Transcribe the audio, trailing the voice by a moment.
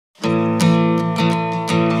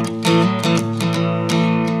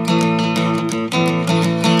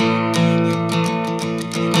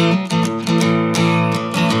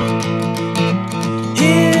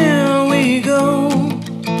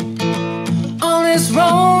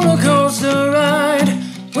roller coaster ride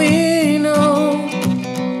we know,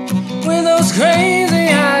 with those crazy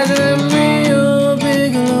eyes and real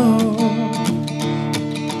big low.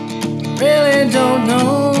 Really don't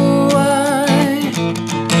know why.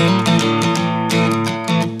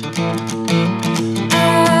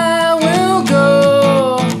 I will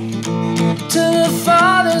go to the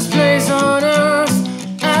farthest place on earth.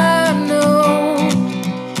 I know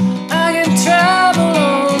I can travel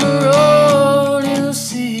on the road you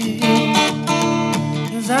see,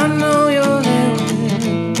 'cause I know you're there with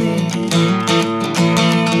me.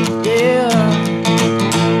 Yeah,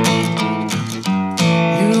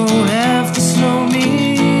 you don't have to slow me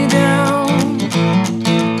down,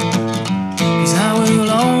 'cause I will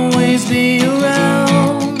always be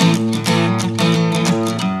around.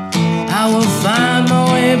 I will find my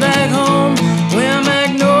way back home, where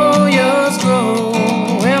magnolias grow,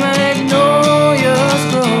 where magnolias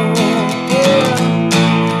grow. Yeah.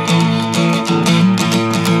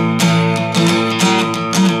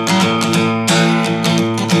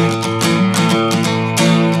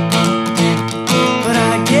 But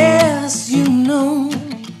I guess you know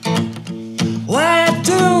why I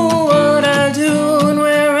do what I do and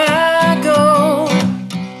where I go,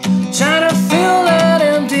 trying to fill that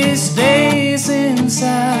empty space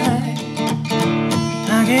inside.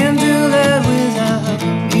 I can't do that without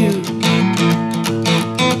you.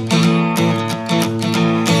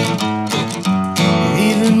 You're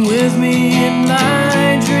even with me in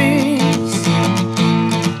my dreams.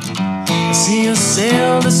 I see you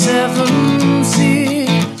sail the seven seas.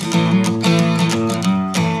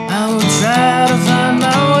 I will try to find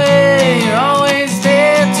my way. You're always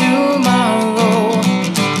there tomorrow,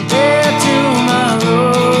 there tomorrow.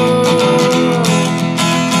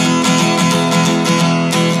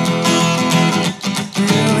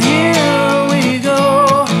 Well, here we go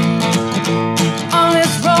on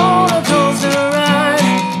this roller coaster ride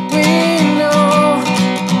we know,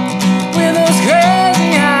 with those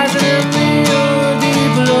crazy highs and real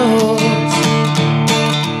deep lows.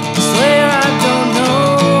 I swear I don't know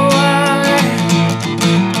why.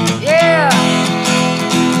 Yeah,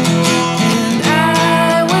 and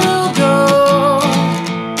I will go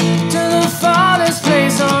to the farthest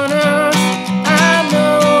place on earth. I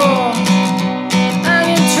know I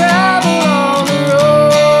can travel all the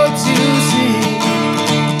roads you see,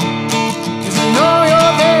 'cause I know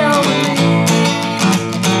you're there with me.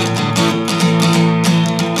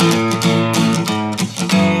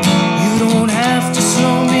 You don't have to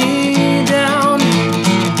slow me down,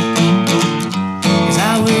 'cause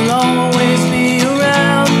I will always be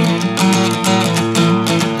around.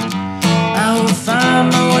 I will find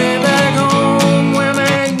my way back home, where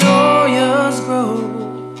magnolias grow,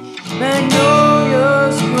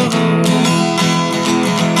 magnolias grow.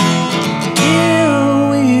 Here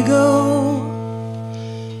we go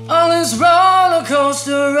on this roller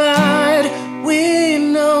coaster ride we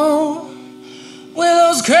know, with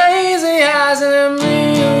those crazy eyes and them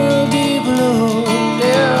real deep low.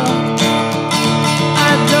 Yeah,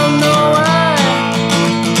 I don't know why.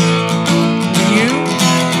 You,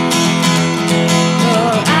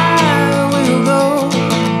 I will go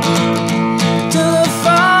to the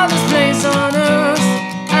farthest place on earth.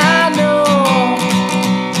 I know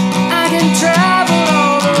I can travel